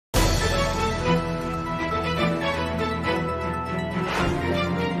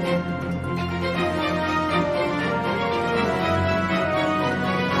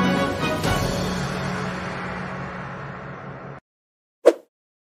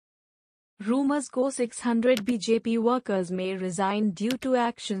Rumors go 600 BJP workers may resign due to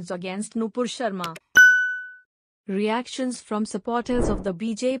actions against Nupur Sharma. Reactions from supporters of the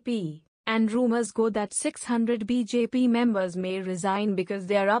BJP, and rumors go that 600 BJP members may resign because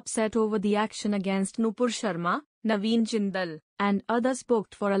they are upset over the action against Nupur Sharma, Naveen Jindal, and others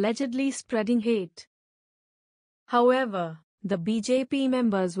booked for allegedly spreading hate. However, the BJP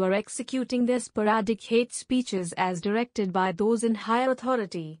members were executing their sporadic hate speeches as directed by those in higher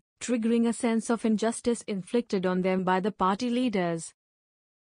authority, triggering a sense of injustice inflicted on them by the party leaders.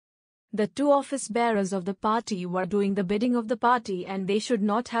 The two office bearers of the party were doing the bidding of the party and they should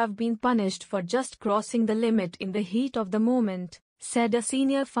not have been punished for just crossing the limit in the heat of the moment, said a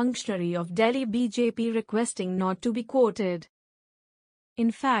senior functionary of Delhi BJP requesting not to be quoted.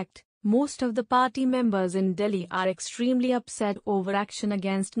 In fact, most of the party members in Delhi are extremely upset over action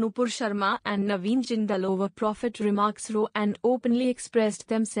against Nupur Sharma and Naveen Jindal over profit remarks raw and openly expressed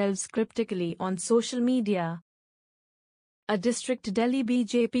themselves cryptically on social media. A district Delhi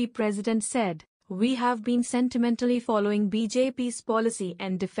BJP president said, "We have been sentimentally following BJP's policy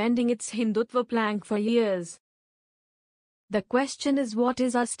and defending its Hindutva plank for years. The question is what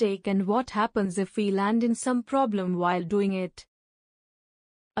is our stake and what happens if we land in some problem while doing it."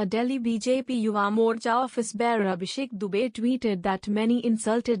 A Delhi BJP Yuva Morcha office bearer Abhishek Dubey tweeted that many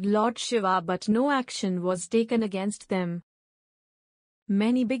insulted Lord Shiva but no action was taken against them.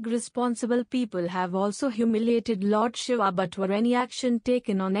 Many big responsible people have also humiliated Lord Shiva but were any action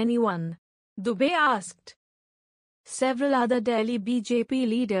taken on anyone? Dubey asked. Several other Delhi BJP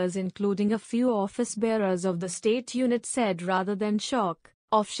leaders including a few office bearers of the state unit said rather than shock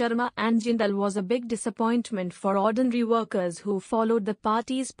of Sharma and Jindal was a big disappointment for ordinary workers who followed the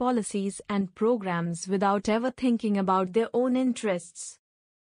party's policies and programs without ever thinking about their own interests.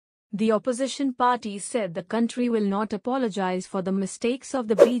 The opposition party said the country will not apologize for the mistakes of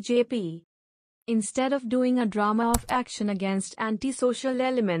the BJP. Instead of doing a drama of action against anti-social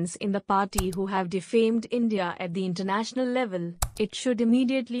elements in the party who have defamed India at the international level, it should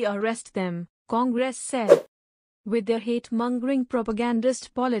immediately arrest them, Congress said. With their hate-mongering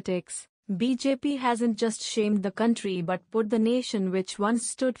propagandist politics, BJP hasn't just shamed the country but put the nation which once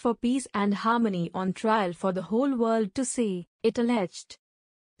stood for peace and harmony on trial for the whole world to see, it alleged.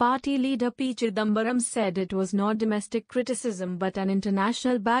 Party leader P. Chidambaram said it was not domestic criticism but an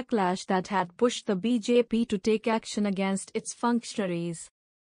international backlash that had pushed the BJP to take action against its functionaries.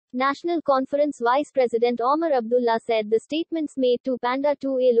 National Conference Vice President Omar Abdullah said the statements made to pander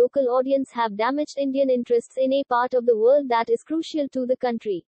to a local audience have damaged Indian interests in a part of the world that is crucial to the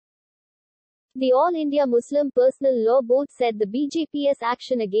country. The All India Muslim Personal Law Board said the BJP's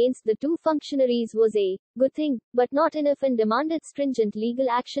action against the two functionaries was a good thing, but not enough and demanded stringent legal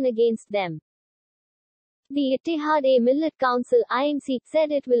action against them. The Ittihad-e-Millat Council (IMC) said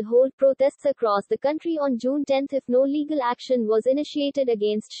it will hold protests across the country on June 10 if no legal action was initiated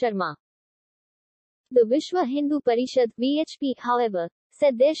against Sharma. The Vishwa Hindu Parishad (VHP), however,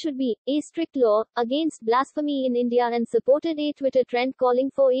 said there should be a strict law against blasphemy in India and supported a Twitter trend calling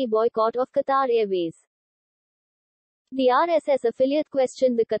for a boycott of Qatar Airways. The RSS affiliate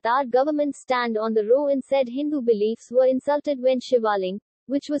questioned the Qatar government's stand on the row and said Hindu beliefs were insulted when Shivaling,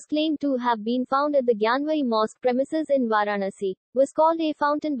 which was claimed to have been found at the Gyanwai Mosque premises in Varanasi, was called a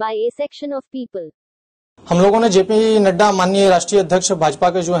fountain by a section of people. हम लोगों ने JP Nadda माननीय राष्ट्रीय अध्यक्ष भाजपा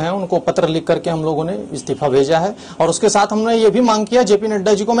के जो हैं उनको पत्र लिख करके हम लोगों ने इस्तीफा भेजा है और उसके साथ हमने ये भी मांग किया जेपी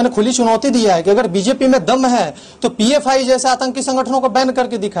नड्डा जी को मैंने खुली चुनौती दिया है कि अगर बीजेपी में दम है तो पीएफआई जैसे आतंकी संगठनों को बैन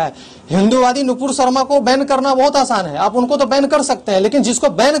करके दिखाए। हिंदूवादी नुपुर शर्मा को बैन करना बहुत आसान है, आप उनको तो बैन कर सकते हैं, लेकिन जिसको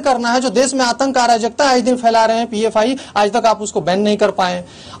बैन करना है जो देश में आतंक अराजकता आज दिन फैला रहे हैं पीएफआई, आज तक आप उसको बैन नहीं कर पाए।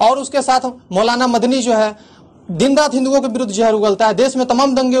 और उसके साथ मौलाना मदनी जो है दिन रात हिंदुओं के विरुद्ध जहर उगलता है, देश में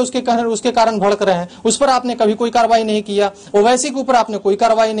तमाम दंगे उसके कारण भड़क रहे हैं, उस पर आपने कभी कोई कार्रवाई नहीं किया। ओवैसी के ऊपर आपने कोई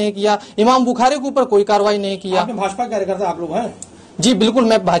कार्रवाई नहीं किया, इमाम बुखारी के ऊपर कोई कार्रवाई नहीं किया। भाजपा कार्यकर्ता आप लोग हैं? जी बिल्कुल,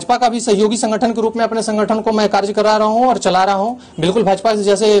 मैं भाजपा का भी सहयोगी संगठन के रूप में अपने संगठन को मैं कार्य करा रहा हूं और चला रहा हूं। बिल्कुल भाजपा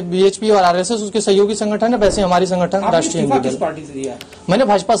जैसे बीएचपी और आरएसएस उसके सहयोगी संगठन है, वैसे हमारी संगठन राष्ट्रीय हिंदू किस पार्टी से दिया? मैंने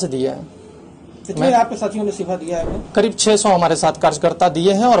भाजपा से दिया है। कितने आपके साथियों ने इस्तीफा दिया है? करीब 600 हमारे साथ कार्यकर्ता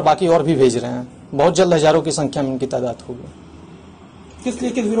दिए हैं और बाकी और भी भेज रहे हैं। बहुत जल्द हजारों की संख्या में इनकी तादाद होगी। किस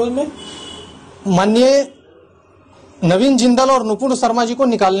विरोध में? माननीय नवीन जिंदल और नुपुर शर्मा जी को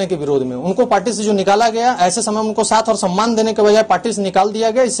निकालने के विरोध में। उनको पार्टी से जो निकाला गया, ऐसे समय उनको साथ और सम्मान देने के बजाय पार्टी से निकाल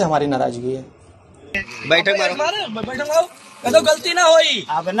दिया गया, इससे हमारी नाराजगी है। बैठक तो गलती ना होई,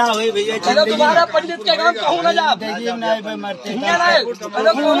 अब ना होई भैया। चलो तुम्हारा पंडित के काम कहूँ ना जाब,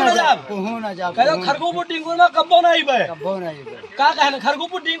 खरगू पुटिंग कब्बो नहीं का कहना खरगू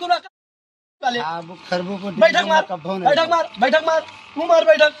पुटिंग बैठक मार, बैठक मार, तू मार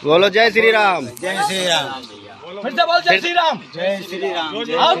बैठक। बोलो जय श्री राम। जय श्री राम। फिर से बोल जय श्री राम। जय श्री राम।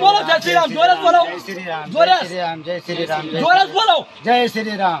 और बोलो जय श्री राम, जोरस बोलो। जय श्री राम, जय श्री राम, जय श्री राम, जोरस बोलो। जय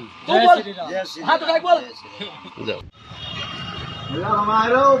श्री राम। तू बोल, हाँ तो बोल।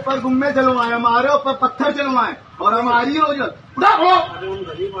 हमारे ऊपर गुम्मे चलवाए, हमारे ऊपर पत्थर चलवाए और हमारी हो जो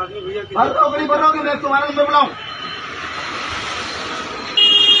हर टोकरी बनोगे मैं तुम्हारे नंबर बुलाऊं।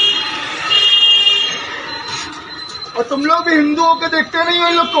 और तुम लोग भी हिंदू होकर देखते नहीं हो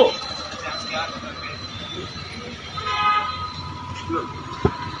इन लोग को।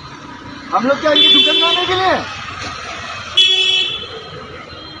 हम लोग क्या ये दुकान लाने के लिए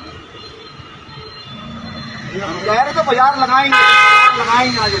हम कह रहे तो बाजार लगाएंगे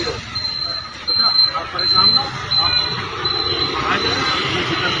आज लोग।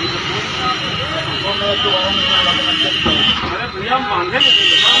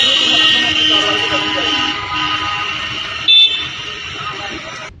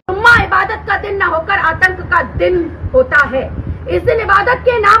 जुम्मा इबादत का दिन न होकर आतंक का दिन होता है। इस दिन इबादत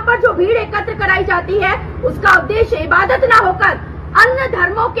के नाम पर जो भीड़ एकत्र कराई जाती है उसका उद्देश्य इबादत न होकर अन्य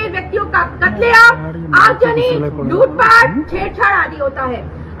धर्मों के व्यक्तियों का कत्लेआम, आगजनी, लूटपाट, छेड़छाड़ आदि होता है।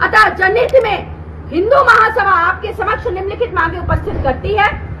 अतः जनहित में हिंदू महासभा आपके समक्ष निम्नलिखित मांगे उपस्थित करती है।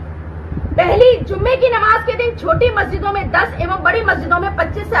 पहली, जुम्मे की नमाज के दिन छोटी मस्जिदों में 10 एवं बड़ी मस्जिदों में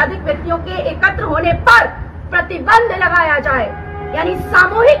 25 से अधिक व्यक्तियों के एकत्र होने पर प्रतिबंध लगाया जाए, यानी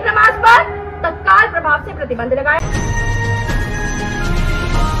सामूहिक नमाज पर तत्काल प्रभाव से प्रतिबंध लगाए।